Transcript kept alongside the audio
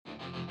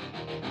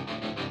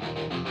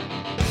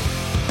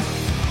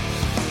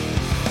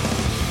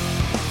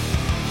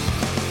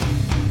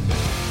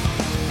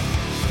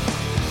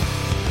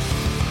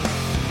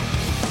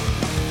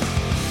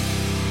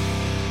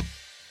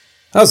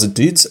How's it,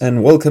 dudes,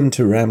 and welcome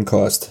to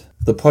RAMcast,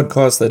 the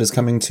podcast that is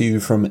coming to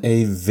you from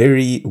a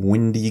very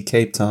windy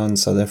Cape Town,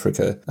 South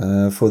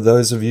Africa. For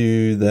those of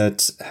you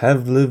that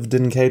have lived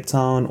in Cape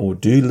Town or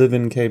do live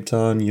in Cape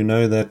Town, you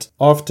know that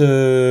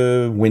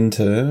after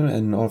winter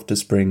and after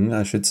spring,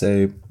 I should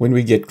say, when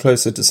we get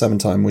closer to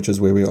summertime, which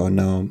is where we are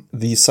now,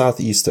 the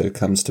southeaster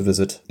comes to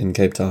visit in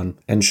Cape Town,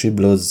 and she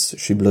blows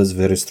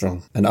very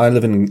strong. And I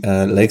live in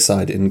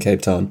Lakeside in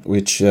Cape Town,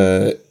 which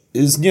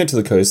is near to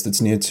the coast.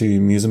 It's near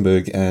to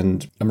Muizenberg,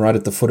 and I'm right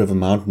at the foot of a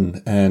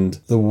mountain, and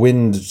the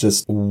wind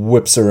just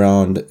whips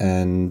around,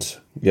 and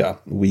yeah,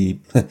 we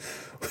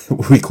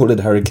we call it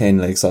Hurricane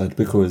Lakeside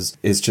because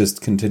it's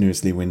just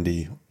continuously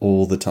windy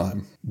all the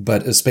time.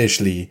 But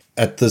especially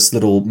at this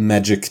little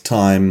magic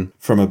time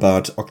from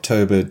about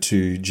October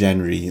to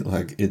January,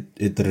 like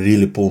it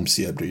really bombs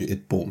here, bro.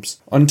 It bombs.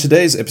 On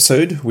today's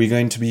episode, we're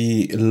going to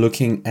be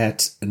looking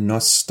at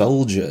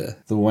nostalgia,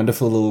 the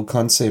wonderful little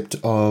concept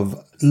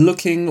of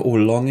looking or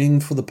longing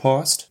for the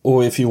past,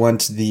 or if you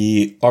want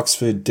the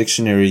Oxford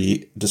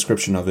Dictionary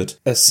description of it,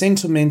 a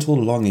sentimental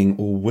longing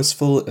or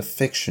wistful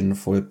affection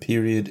for a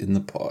period in the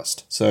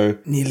past. So,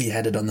 nearly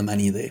had it on the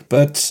money there.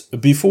 But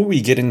before we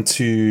get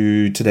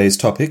into today's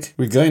topic,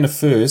 we're going to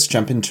first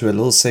jump into a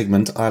little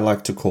segment I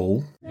like to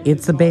call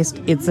It's the best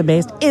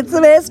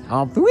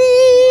of the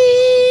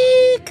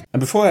week. And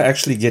before I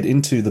actually get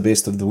into the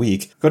best of the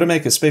week, got to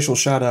make a special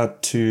shout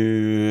out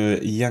to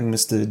young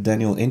Mr.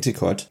 Daniel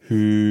Enticott,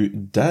 who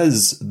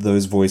does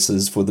those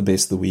voices for the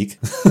best of the week.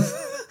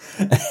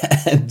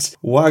 And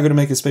why I got to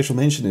make a special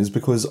mention is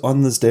because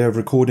on this day of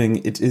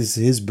recording, it is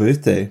his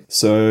birthday.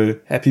 So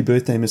happy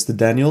birthday, Mr.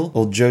 Daniel.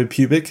 Old Joe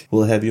Pubic.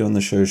 We'll have you on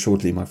the show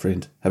shortly, my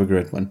friend. Have a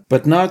great one.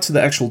 But now to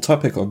the actual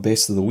topic of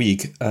best of the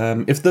week.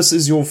 If this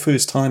is your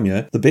first time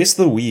here, the best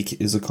of the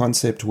week is a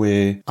concept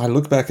where I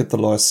look back at the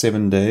last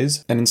 7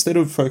 days, and instead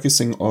of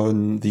focusing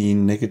on the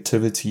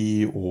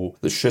negativity or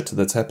the shit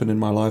that's happened in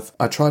my life,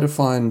 I try to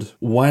find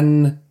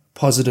one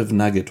positive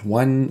nugget,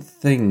 one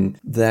thing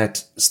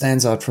that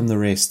stands out from the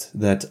rest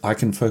that I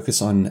can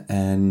focus on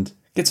and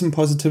get some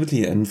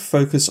positivity and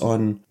focus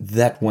on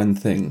that one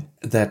thing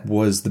that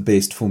was the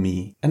best for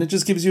me. And it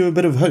just gives you a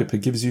bit of hope.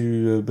 It gives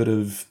you a bit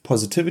of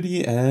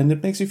positivity and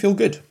it makes you feel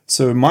good.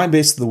 So my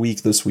best of the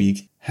week this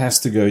week has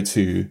to go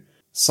to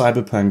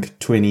Cyberpunk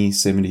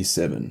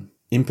 2077.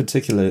 In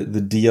particular, the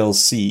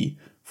DLC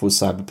for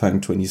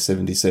Cyberpunk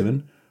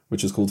 2077,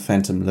 which is called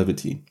Phantom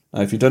Liberty.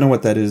 Now, if you don't know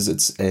what that is,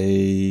 it's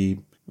a...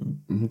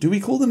 Do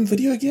we call them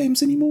video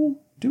games anymore?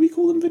 Do we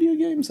call them video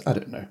games? I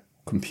don't know.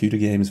 Computer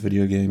games,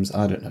 video games,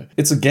 I don't know.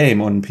 It's a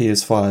game on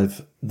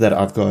PS5 that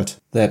I've got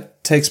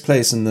that takes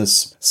place in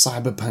this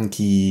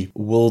cyberpunky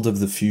world of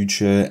the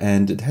future,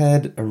 and it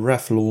had a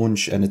rough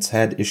launch and it's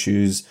had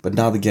issues, but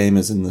now the game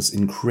is in this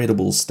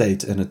incredible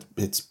state and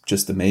it's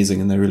just amazing,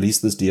 and they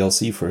released this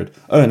DLC for it.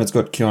 Oh, and it's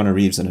got Keanu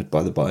Reeves in it,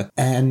 by the by.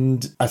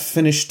 And I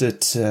finished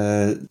it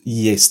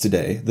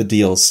yesterday, the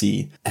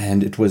DLC,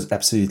 and it was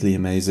absolutely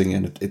amazing,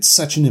 and it's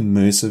such an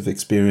immersive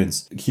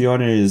experience.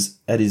 Keanu is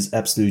at his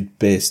absolute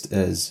best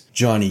as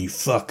Johnny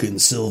fucking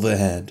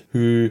Silverhand,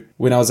 who,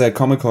 when I was at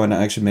Comic-Con,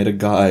 I actually met a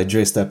guy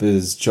dressed up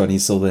as Johnny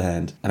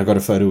Silverhand, and I got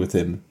a photo with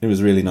him. It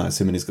was really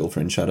nice, him and his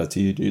girlfriend. Shout out to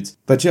you, dudes.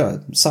 But yeah,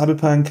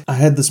 Cyberpunk, I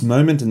had this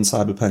moment in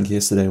Cyberpunk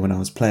yesterday when I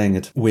was playing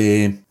it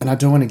where, and I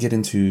don't want to get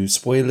into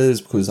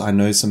spoilers because I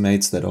know some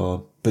mates that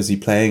are busy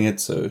playing it,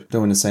 so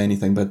don't want to say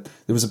anything, but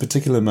there was a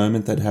particular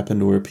moment that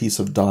happened, or a piece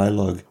of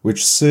dialogue,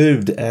 which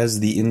served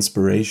as the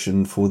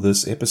inspiration for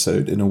this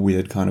episode in a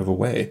weird kind of a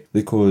way,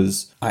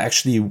 because I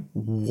actually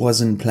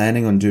wasn't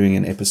planning on doing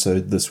an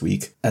episode this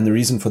week, and the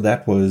reason for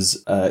that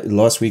was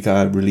last week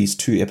I released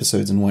 2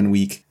 episodes in 1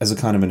 week as a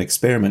kind of an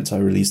experiment. I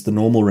released the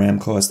normal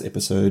RAMcast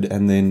episode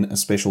and then a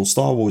special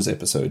Star Wars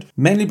episode,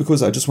 mainly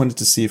because I just wanted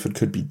to see if it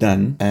could be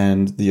done,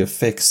 and the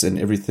effects and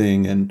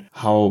everything, and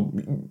how,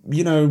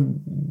 you know,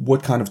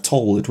 what kind of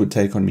toll it would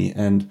take on me.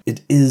 And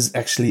it is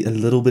actually a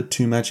little bit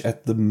too much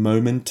at the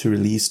moment to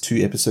release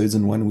 2 episodes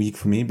in 1 week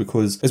for me,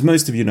 because as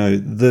most of you know,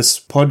 this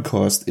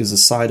podcast is a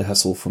side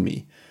hustle for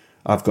me.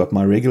 I've got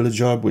my regular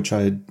job, which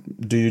I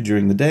do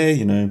during the day.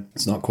 You know,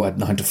 it's not quite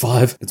 9 to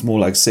 5. It's more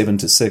like 7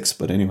 to 6,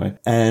 but anyway.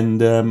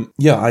 And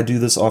yeah, I do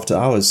this after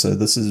hours. So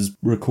this is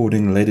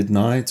recording late at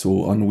night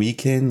or on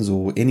weekends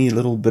or any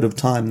little bit of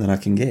time that I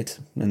can get.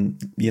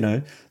 And, you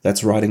know,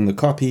 that's writing the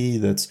copy,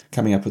 that's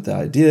coming up with the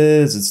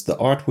ideas, it's the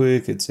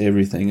artwork, it's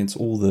everything. It's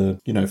all the,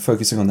 you know,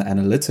 focusing on the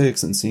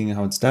analytics and seeing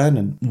how it's done.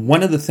 And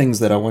one of the things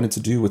that I wanted to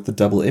do with the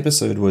double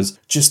episode was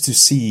just to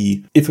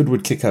see if it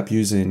would kick up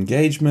user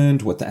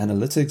engagement, what the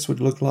analytics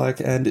would look like,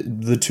 and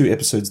the 2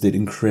 episodes did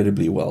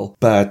incredibly well.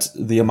 But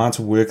the amount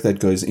of work that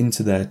goes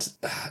into that,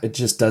 it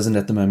just doesn't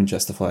at the moment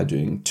justify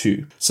doing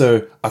 2.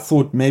 So I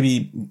thought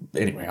maybe,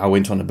 anyway, I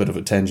went on a bit of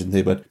a tangent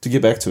there, but to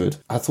get back to it,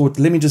 I thought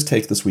let me just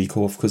take this week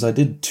off, because I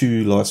did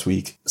 2 last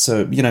week.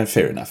 So, you know,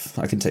 fair enough,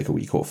 I can take a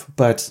week off.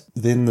 But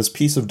then this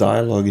piece of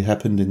dialogue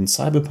happened in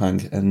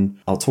Cyberpunk, and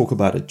I'll talk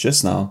about it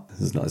just now.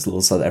 This is a nice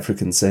little South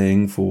African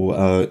saying for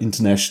our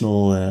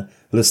international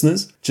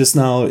listeners. Just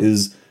now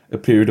is a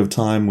period of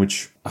time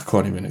which I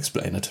can't even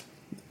explain it.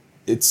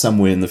 it's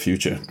somewhere in the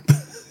future.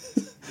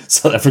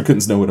 South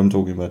Africans know what I'm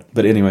talking about.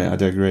 But anyway, I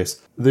digress.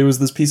 There was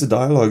this piece of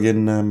dialogue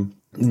in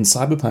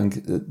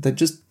Cyberpunk that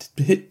just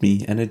hit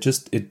me, and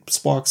it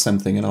sparked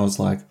something, and I was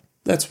like,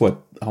 that's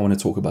what I want to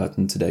talk about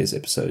in today's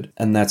episode.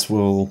 And that's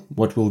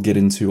what we'll get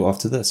into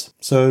after this.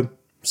 So,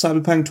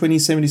 Cyberpunk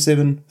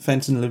 2077,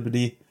 Phantom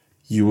Liberty,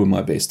 you were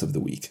my best of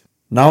the week.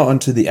 Now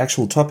onto the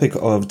actual topic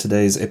of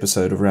today's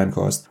episode of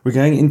RAMcast. We're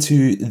going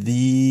into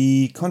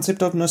the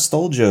concept of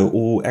nostalgia,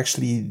 or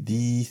actually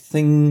the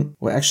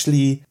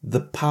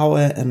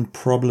power and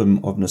problem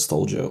of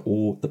nostalgia,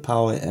 or the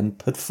power and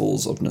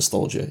pitfalls of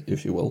nostalgia,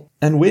 if you will.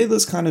 And where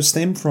this kind of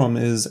stemmed from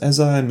is, as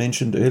I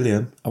mentioned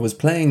earlier, I was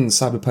playing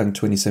Cyberpunk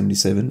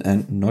 2077,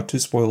 and not to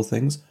spoil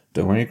things,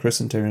 don't worry, Chris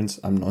and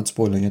Terrence, I'm not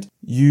spoiling it.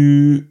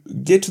 You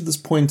get to this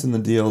point in the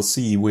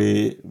DLC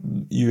where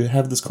you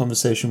have this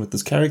conversation with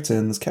this character,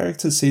 and this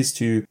character says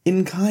to you,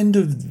 in kind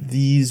of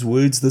these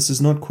words, this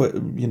is not quite,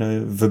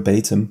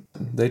 verbatim.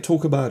 They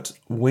talk about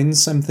when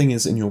something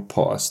is in your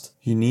past,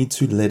 you need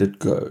to let it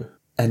go.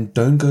 And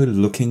don't go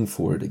looking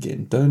for it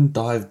again. Don't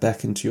dive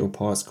back into your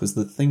past, because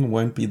the thing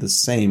won't be the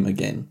same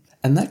again.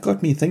 And that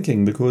got me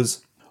thinking,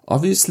 because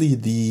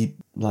obviously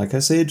like I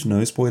said,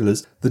 no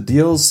spoilers, the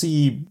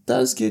DLC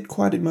does get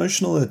quite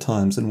emotional at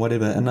times and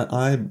whatever, and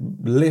I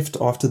left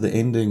after the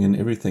ending and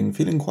everything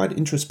feeling quite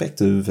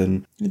introspective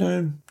and,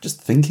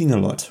 just thinking a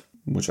lot,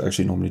 which I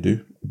actually normally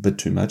do, a bit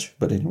too much,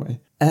 but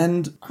anyway.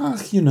 And,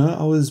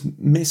 I was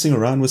messing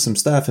around with some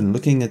stuff and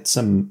looking at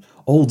some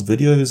old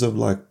videos of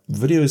like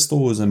video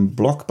stores and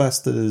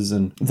blockbusters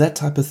and that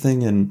type of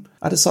thing, and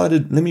I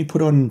decided, let me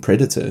put on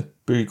Predator,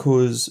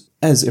 because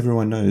as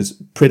everyone knows,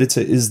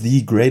 Predator is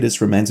the greatest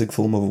romantic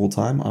film of all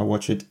time. I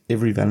watch it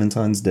every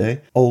Valentine's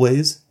Day.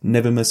 Always,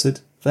 never miss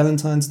it.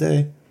 Valentine's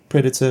Day,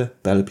 Predator,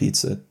 Bella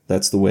Pizza.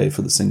 That's the way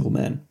for the single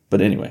man.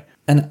 But anyway,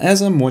 and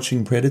as I'm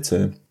watching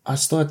Predator, I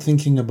start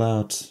thinking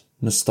about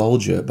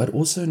nostalgia, but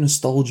also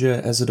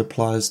nostalgia as it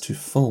applies to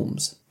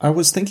films. I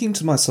was thinking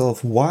to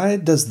myself, why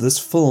does this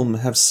film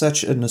have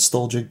such a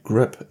nostalgic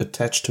grip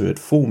attached to it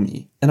for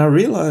me? And I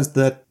realized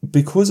that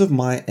because of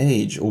my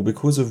age, or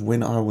because of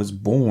when I was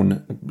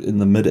born in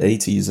the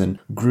mid-80s and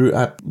grew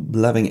up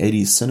loving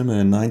 80s cinema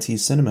and 90s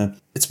cinema,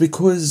 it's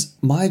because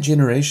my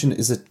generation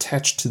is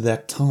attached to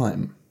that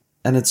time.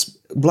 And it's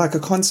like a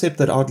concept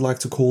that I'd like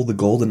to call the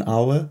golden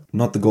hour,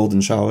 not the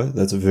golden shower.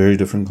 That's a very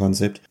different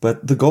concept.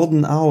 But the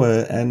golden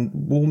hour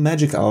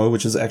magic hour,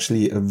 which is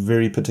actually a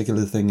very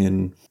particular thing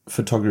in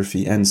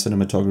photography and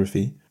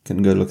cinematography.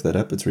 Can go look that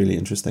up. It's really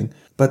interesting.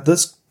 But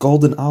this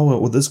golden hour,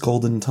 or this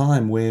golden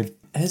time where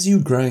as you're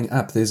growing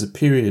up, there's a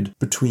period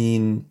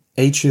between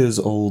 8 years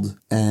old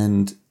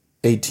and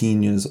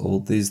 18 years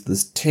old. There's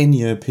this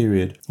 10-year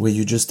period where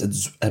you're just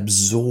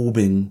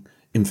absorbing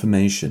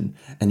information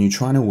and you're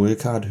trying to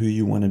work out who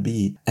you want to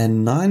be.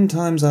 And 9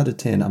 times out of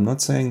 10, I'm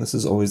not saying this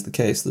is always the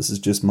case, this is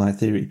just my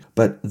theory,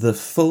 but the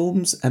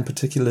films, and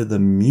particularly the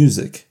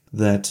music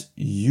that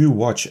you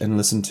watch and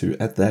listen to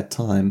at that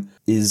time,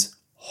 is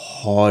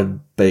hard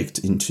baked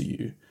into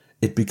you.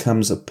 It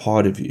becomes a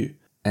part of you,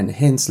 and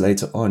hence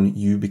later on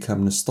you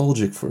become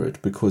nostalgic for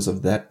it because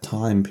of that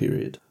time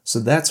period. So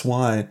that's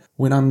why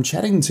when I'm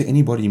chatting to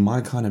anybody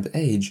my kind of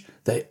age,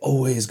 they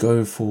always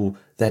go for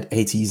that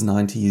 80s,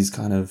 90s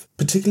kind of,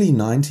 particularly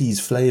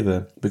 90s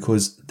flavor,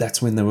 because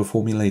that's when they were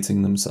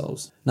formulating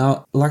themselves.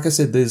 Now, like I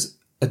said, there's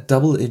a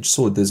double-edged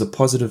sword. There's a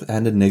positive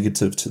and a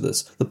negative to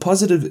this. The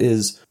positive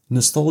is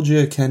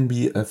nostalgia can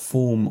be a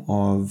form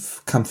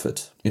of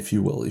comfort, if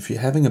you will. If you're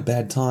having a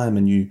bad time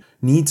and you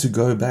need to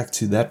go back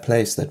to that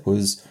place that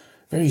was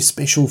very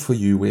special for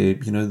you, where,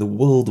 the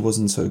world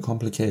wasn't so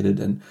complicated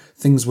and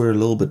things were a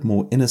little bit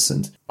more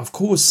innocent, of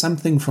course,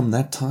 something from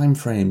that time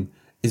frame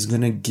is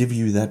going to give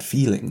you that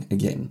feeling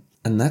again.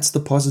 And that's the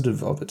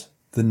positive of it.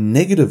 The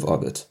negative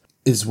of it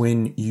is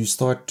when you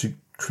start to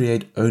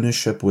create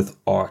ownership with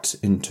art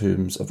in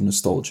terms of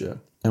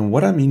nostalgia. And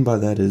what I mean by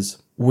that is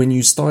when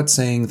you start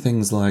saying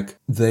things like,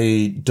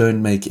 they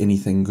don't make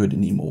anything good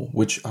anymore,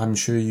 which I'm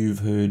sure you've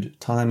heard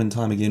time and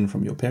time again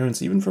from your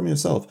parents, even from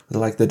yourself.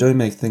 Like, they don't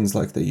make things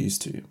like they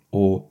used to,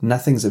 or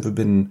nothing's ever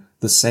been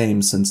the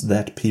same since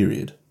that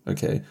period.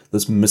 Okay,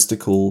 this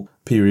mystical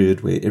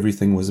period where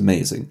everything was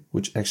amazing,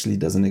 which actually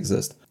doesn't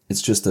exist.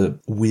 It's just a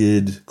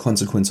weird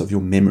consequence of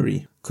your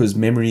memory, because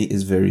memory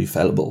is very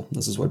fallible.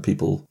 This is what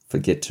people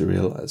forget to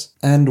realize.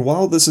 And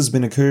while this has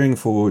been occurring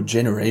for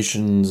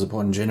generations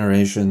upon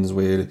generations,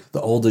 where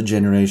the older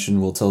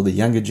generation will tell the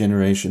younger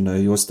generation, no,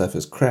 your stuff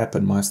is crap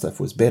and my stuff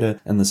was better,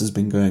 and this has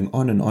been going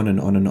on and on and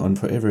on and on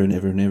forever and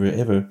ever and ever and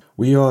ever,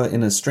 we are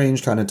in a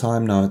strange kind of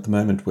time now at the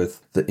moment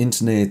with the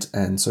internet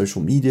and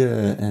social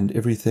media and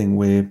everything,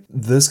 where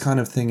this kind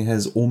of thing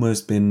has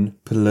almost been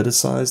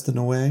politicized in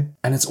a way.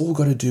 And it's all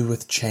got to do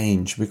with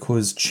change,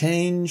 because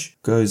change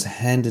goes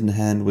hand in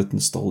hand stand with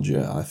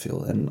nostalgia, I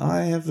feel. And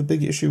I have a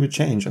big issue with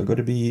change. I've got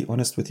to be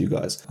honest with you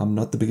guys. I'm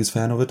not the biggest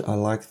fan of it. I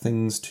like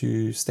things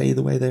to stay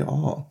the way they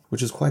are,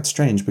 which is quite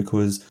strange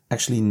because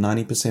actually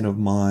 90% of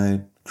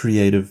my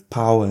creative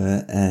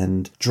power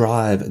and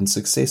drive and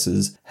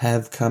successes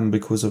have come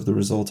because of the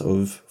result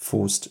of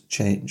forced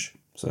change.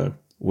 So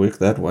work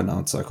that one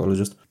out,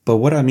 psychologist. But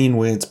what I mean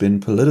where it's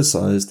been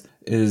politicized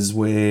is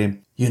where,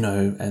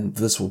 and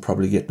this will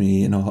probably get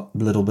me in a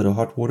little bit of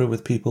hot water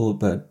with people,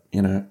 but,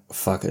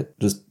 fuck it.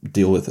 Just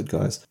deal with it,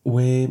 guys.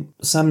 Where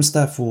some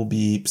stuff will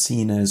be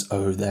seen as,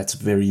 oh, that's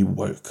very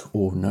woke,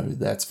 or no,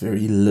 that's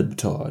very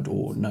libtard,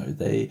 or no,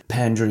 they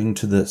pandering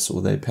to this,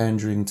 or they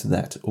pandering to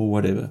that, or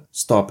whatever.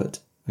 Stop it,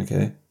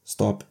 okay?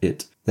 Stop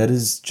it. That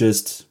is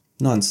just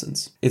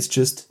nonsense. It's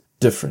just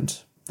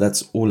different.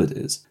 That's all it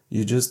is.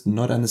 You're just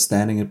not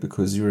understanding it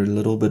because you're a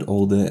little bit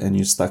older and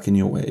you're stuck in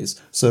your ways.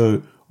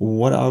 So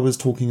what I was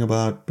talking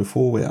about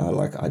before where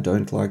I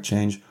don't like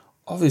change,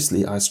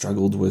 obviously I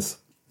struggled with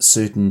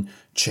certain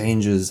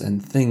changes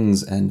and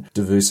things and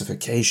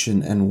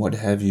diversification and what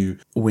have you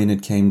when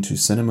it came to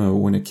cinema or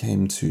when it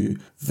came to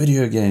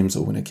video games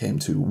or when it came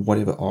to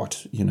whatever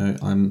art,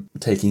 I'm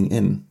taking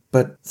in.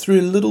 But through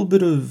a little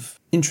bit of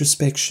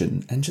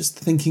introspection and just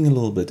thinking a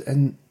little bit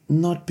and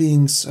not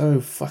being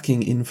so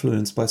fucking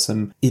influenced by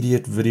some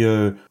idiot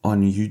video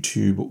on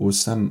YouTube or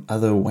some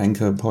other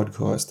wanker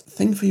podcast.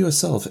 Think for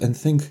yourself and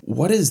think,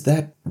 what's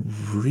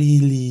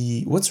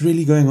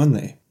really going on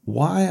there?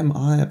 Why am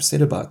I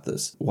upset about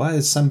this? Why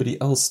is somebody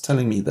else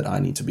telling me that I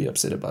need to be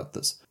upset about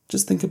this?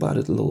 Just think about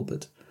it a little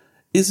bit.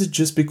 Is it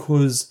just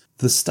because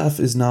the stuff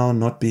is now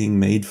not being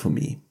made for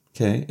me?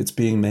 Okay, it's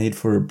being made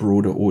for a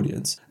broader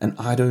audience. And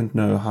I don't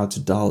know how to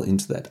dial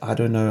into that. I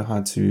don't know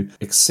how to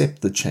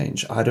accept the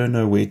change. I don't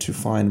know where to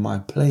find my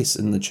place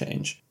in the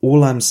change.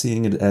 All I'm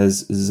seeing it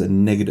as is a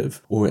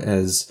negative or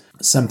as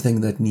something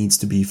that needs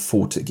to be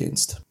fought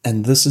against.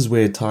 And this is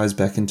where it ties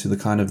back into the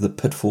kind of the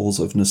pitfalls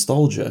of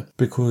nostalgia,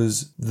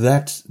 because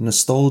that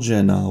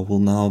nostalgia will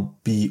now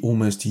be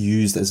almost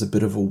used as a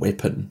bit of a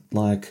weapon.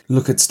 Like,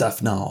 look at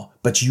stuff now,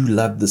 but you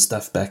loved the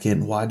stuff back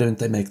in. Why don't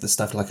they make the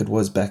stuff like it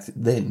was back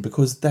then?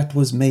 Because that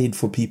was made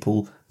for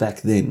people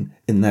back then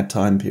in that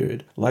time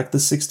period. Like the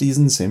 60s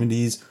and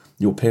 70s,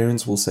 your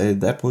parents will say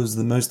that was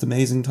the most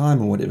amazing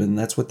time or whatever, and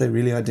that's what they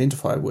really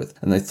identify with.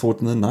 And they thought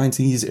in the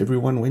 90s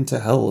everyone went to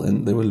hell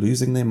and they were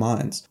losing their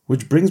minds.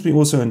 Which brings me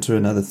also into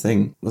another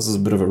thing. This is a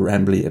bit of a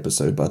rambly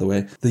episode, by the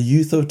way. The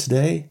youth of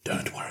today,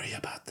 don't worry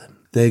about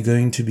them. They're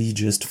going to be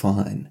just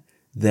fine.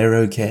 They're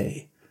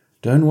okay.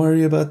 Don't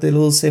worry about their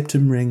little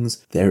septum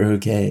rings. They're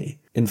okay.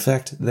 In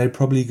fact, they're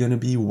probably going to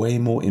be way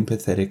more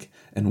empathetic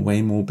and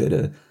way more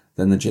better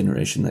than the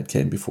generation that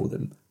came before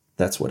them.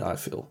 That's what I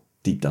feel,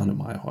 deep down in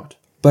my heart.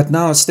 But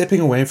now, stepping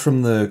away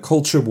from the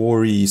culture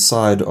war-y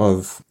side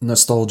of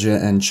nostalgia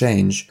and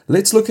change,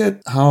 let's look at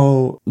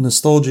how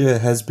nostalgia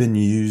has been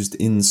used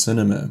in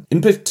cinema. In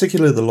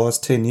particular, the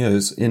last 10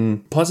 years,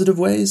 in positive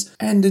ways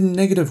and in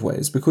negative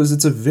ways, because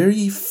it's a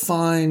very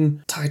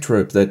fine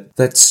tightrope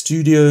that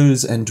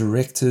studios and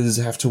directors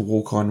have to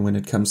walk on when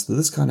it comes to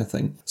this kind of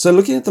thing. So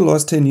looking at the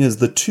last 10 years,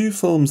 the two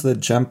films that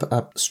jump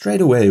up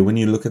straight away when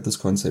you look at this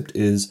concept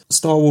is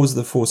Star Wars: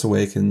 The Force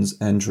Awakens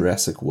and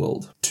Jurassic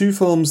World. Two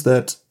films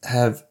that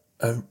have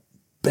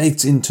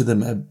baked into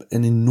them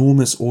an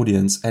enormous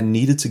audience and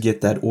needed to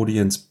get that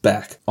audience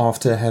back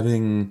after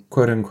having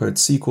quote-unquote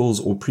sequels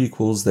or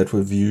prequels that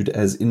were viewed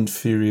as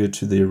inferior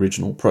to the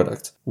original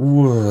product,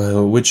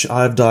 which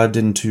I've dived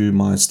into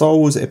my Star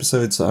Wars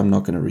episode, so I'm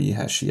not going to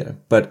rehash here.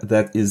 But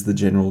that is the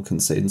general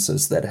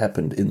consensus that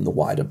happened in the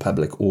wider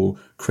public or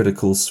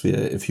critical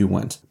sphere, if you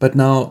want. But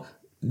now,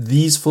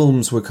 these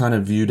films were kind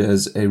of viewed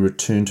as a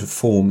return to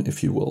form,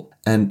 if you will.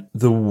 And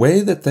the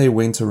way that they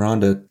went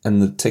around it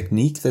and the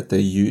technique that they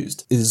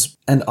used is,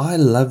 and I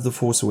love The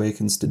Force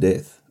Awakens to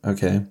death,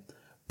 okay?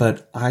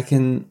 But I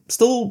can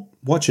still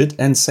watch it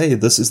and say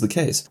this is the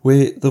case,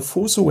 where The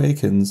Force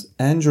Awakens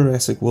and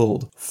Jurassic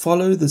World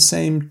follow the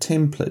same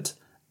template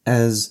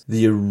as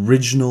the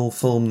original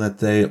film that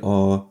they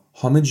are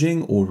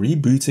homaging or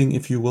rebooting,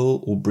 if you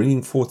will, or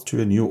bringing forth to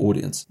a new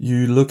audience.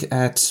 You look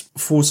at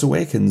Force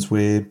Awakens,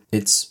 where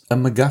it's a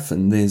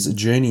MacGuffin. There's a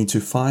journey to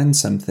find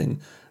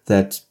something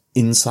that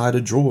inside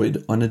a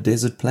droid on a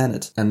desert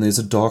planet, and there's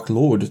a Dark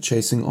Lord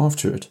chasing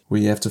after it, where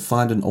you have to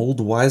find an old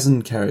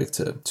wizened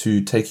character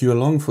to take you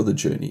along for the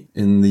journey.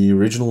 In the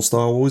original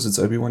Star Wars, it's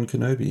Obi-Wan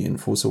Kenobi. In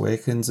Force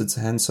Awakens, it's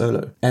Han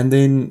Solo. And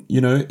then,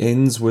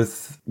 ends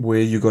with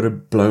where you got to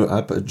blow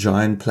up a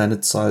giant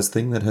planet-sized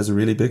thing that has a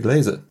really big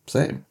laser.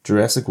 Same.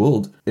 Jurassic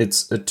World,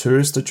 it's a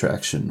tourist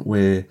attraction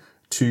where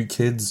two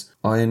kids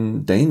are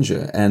in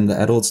danger and the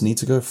adults need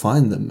to go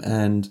find them.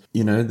 And,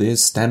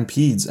 there's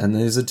stampedes and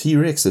there's a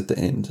T-Rex at the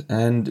end.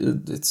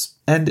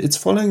 And it's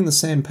following the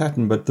same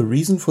pattern, but the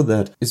reason for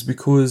that is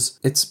because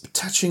it's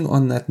touching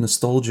on that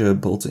nostalgia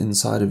built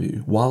inside of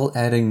you while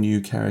adding new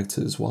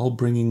characters, while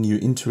bringing you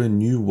into a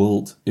new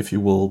world, if you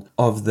will,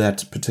 of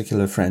that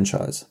particular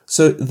franchise.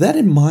 So that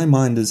in my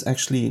mind is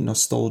actually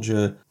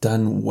nostalgia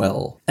done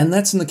well. And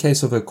that's in the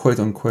case of a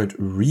quote-unquote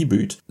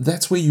reboot.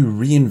 That's where you're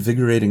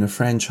reinvigorating a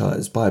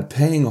franchise by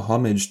paying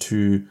homage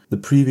to the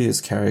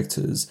previous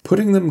characters,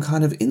 putting them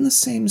kind of in the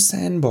same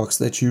sandbox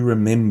that you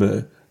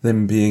remember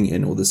them being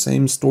in, or the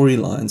same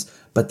storylines,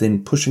 but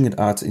then pushing it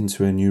out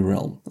into a new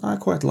realm. I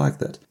quite like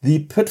that.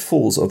 The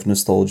pitfalls of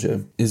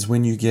nostalgia is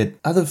when you get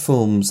other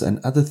films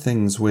and other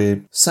things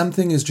where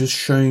something is just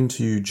shown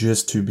to you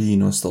just to be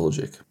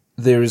nostalgic.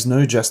 There is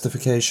no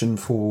justification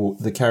for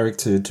the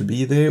character to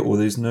be there, or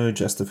there's no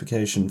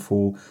justification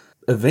for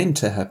event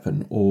to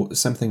happen, or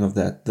something of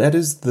that. That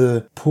is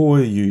the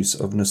poor use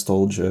of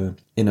nostalgia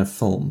in a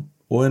film,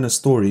 or in a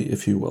story,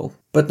 if you will.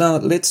 But now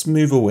let's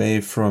move away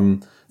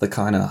from the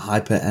kind of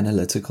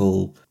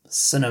hyper-analytical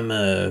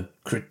cinema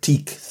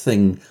critique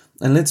thing,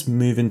 and let's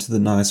move into the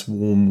nice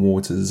warm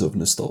waters of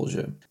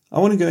nostalgia. I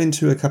want to go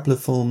into a couple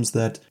of films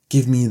that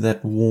give me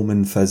that warm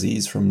and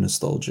fuzzies from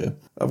nostalgia.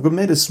 I've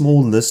made a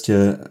small list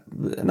here,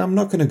 and I'm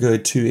not going to go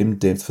too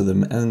in-depth for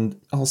them,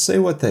 and I'll say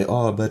what they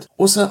are, but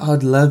also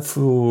I'd love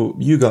for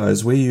you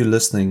guys, where you're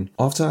listening,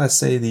 after I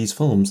say these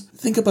films,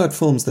 think about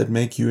films that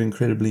make you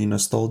incredibly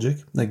nostalgic,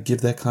 that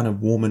give that kind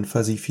of warm and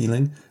fuzzy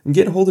feeling, and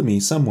get hold of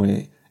me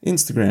somewhere.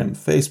 Instagram,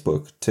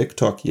 Facebook,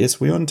 TikTok. Yes,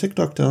 we're on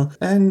TikTok now.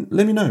 And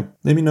let me know.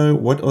 Let me know,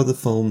 what are the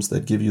films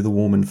that give you the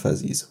warm and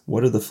fuzzies?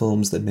 What are the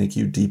films that make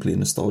you deeply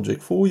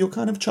nostalgic for your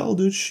kind of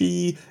childish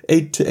 8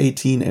 to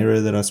 18 era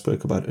that I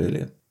spoke about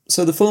earlier?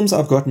 So the films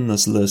I've got on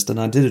this list, and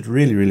I did it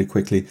really, really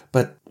quickly,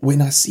 but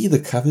when I see the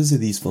covers of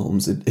these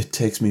films, it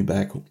takes me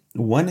back.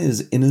 One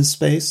is Inner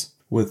Space,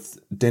 with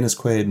Dennis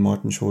Quaid,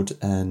 Martin Short,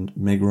 and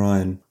Meg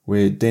Ryan,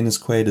 where Dennis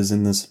Quaid is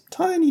in this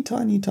tiny,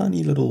 tiny,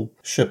 tiny little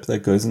ship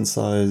that goes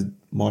inside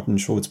Martin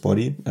Short's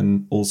body,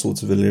 and all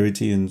sorts of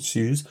hilarity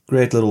ensues.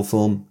 Great little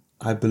film.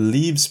 I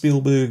believe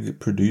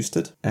Spielberg produced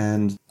it,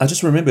 and I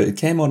just remember it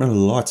came on a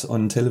lot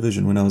on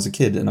television when I was a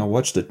kid, and I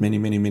watched it many,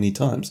 many, many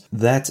times.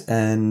 That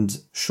and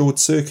Short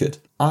Circuit.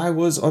 I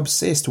was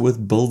obsessed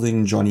with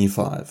building Johnny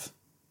 5.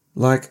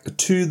 Like,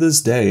 to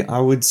this day, I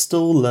would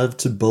still love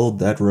to build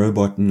that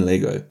robot in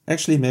Lego.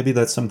 Actually, maybe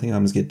that's something I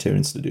must get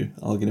Terrence to do.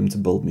 I'll get him to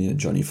build me a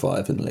Johnny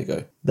 5 in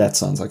Lego. That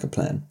sounds like a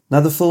plan. Now,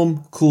 the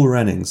film, Cool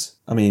Runnings.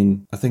 I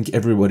mean, I think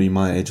everybody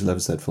my age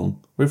loves that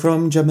film. We're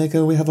from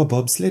Jamaica, we have a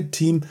bobsled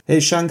team.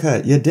 Hey,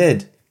 Shankar, you're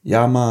dead.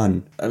 Yeah,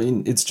 man. I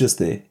mean, it's just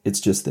there. It's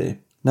just there.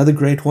 Another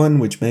great one,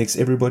 which makes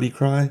everybody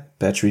cry,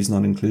 Batteries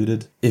Not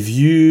Included. If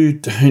you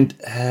don't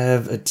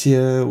have a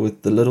tear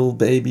with the little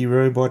baby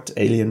robot,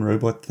 alien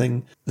robot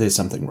thing, there's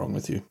something wrong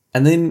with you.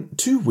 And then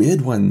two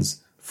weird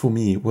ones for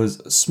me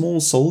was Small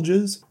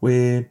Soldiers,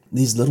 where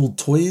these little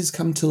toys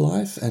come to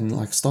life and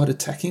like start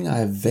attacking. I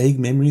have vague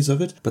memories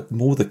of it, but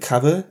more the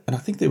cover, and I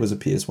think there was a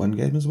PS1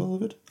 game as well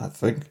of it. I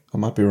think. I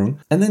might be wrong.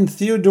 And then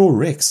Theodore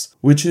Rex,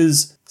 which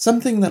is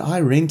something that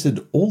I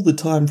rented all the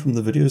time from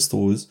the video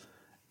stores.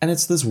 And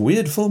it's this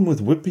weird film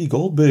with Whoopi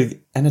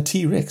Goldberg and a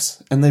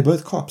T-Rex, and they're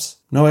both cops.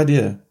 No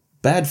idea.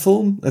 Bad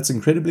film that's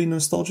incredibly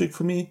nostalgic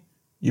for me?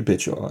 You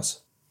bet your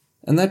ass.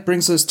 And that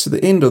brings us to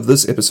the end of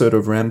this episode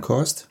of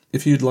RAMcast.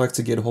 If you'd like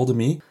to get hold of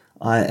me,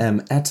 I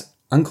am at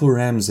Uncle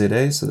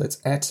RamZA, so that's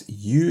at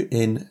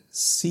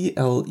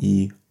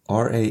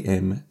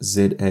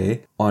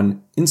UNCLERAMZA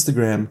on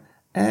Instagram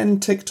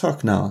and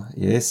TikTok now.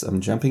 Yes, I'm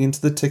jumping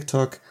into the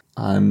TikTok.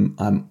 I'm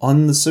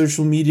on the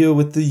social media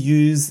with the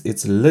U's.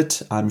 It's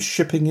lit. I'm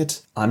shipping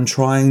it. I'm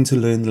trying to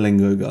learn the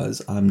lingo, guys.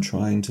 I'm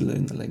trying to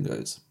learn the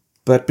lingos.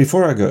 But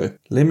before I go,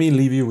 let me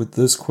leave you with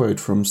this quote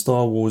from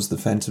Star Wars The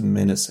Phantom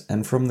Menace,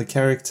 and from the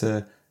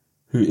character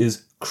who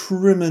is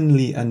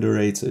criminally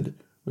underrated,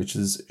 which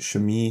is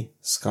Shmi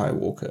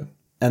Skywalker.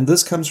 And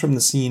this comes from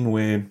the scene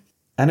where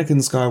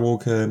Anakin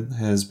Skywalker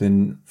has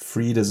been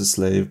freed as a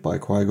slave by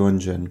Qui-Gon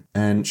Jinn,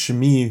 and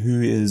Shmi,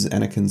 who is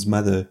Anakin's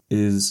mother,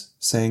 is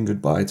saying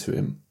goodbye to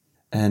him.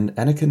 And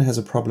Anakin has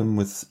a problem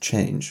with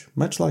change,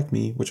 much like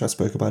me, which I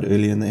spoke about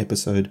earlier in the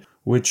episode,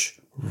 which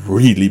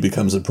really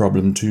becomes a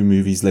problem 2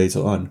 movies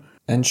later on.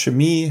 And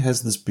Shmi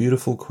has this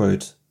beautiful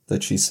quote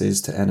that she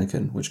says to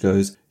Anakin, which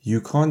goes, "You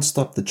can't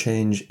stop the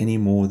change any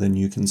more than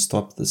you can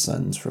stop the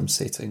suns from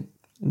setting."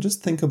 And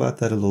just think about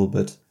that a little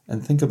bit,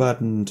 and think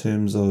about it in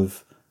terms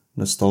of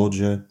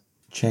nostalgia,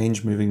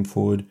 change moving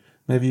forward.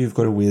 Maybe you've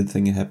got a weird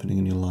thing happening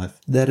in your life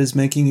that is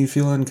making you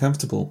feel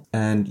uncomfortable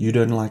and you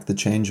don't like the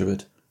change of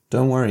it.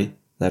 Don't worry,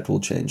 that will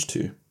change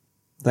too.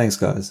 Thanks,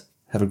 guys.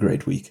 Have a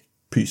great week.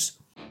 Peace.